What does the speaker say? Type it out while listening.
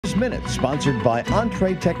Business Minute, sponsored by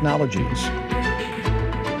Entree Technologies.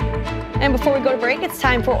 And before we go to break, it's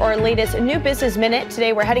time for our latest New Business Minute.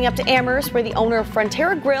 Today we're heading up to Amherst, where the owner of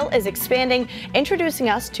Frontera Grill is expanding, introducing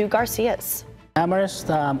us to Garcia's. Amherst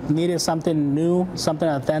needed something new, something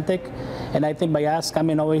authentic, and I think by us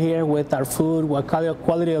coming over here with our food, with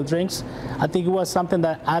quality of drinks, I think it was something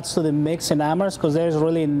that adds to the mix in Amherst because there's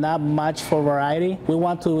really not much for variety. We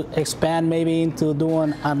want to expand maybe into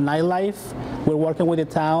doing a nightlife. We're working with the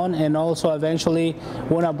town, and also eventually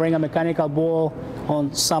we want to bring a mechanical bull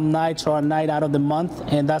on some nights or a night out of the month,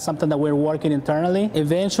 and that's something that we're working internally.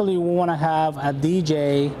 Eventually we want to have a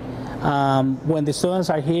DJ when the students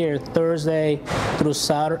are here Thursday through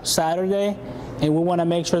Saturday, and we want to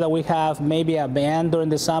make sure that we have maybe a band during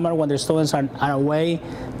the summer when the students are away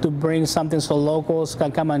to bring something so locals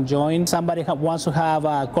can come and join. Somebody wants to have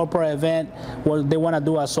a corporate event where they want to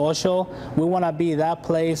do a social. We want to be that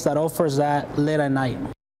place that offers that late at night.